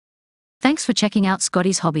Thanks for checking out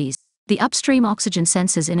Scotty's Hobbies. The upstream oxygen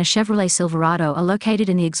sensors in a Chevrolet Silverado are located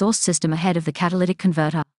in the exhaust system ahead of the catalytic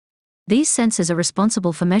converter. These sensors are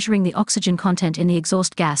responsible for measuring the oxygen content in the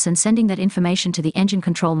exhaust gas and sending that information to the engine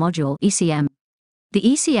control module (ECM). The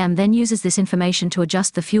ECM then uses this information to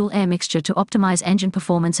adjust the fuel-air mixture to optimize engine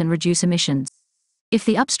performance and reduce emissions. If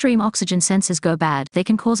the upstream oxygen sensors go bad, they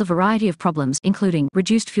can cause a variety of problems, including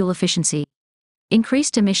reduced fuel efficiency,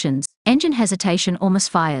 increased emissions, engine hesitation or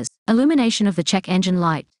misfires, illumination of the check engine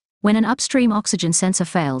light. When an upstream oxygen sensor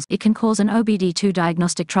fails, it can cause an OBD2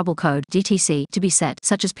 diagnostic trouble code (DTC) to be set,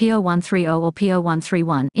 such as P0130 or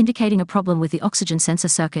P0131, indicating a problem with the oxygen sensor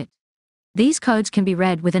circuit. These codes can be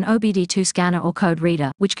read with an OBD2 scanner or code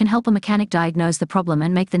reader, which can help a mechanic diagnose the problem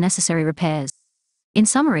and make the necessary repairs. In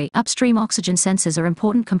summary, upstream oxygen sensors are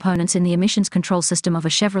important components in the emissions control system of a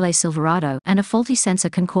Chevrolet Silverado, and a faulty sensor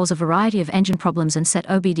can cause a variety of engine problems and set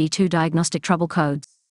OBD2 diagnostic trouble codes.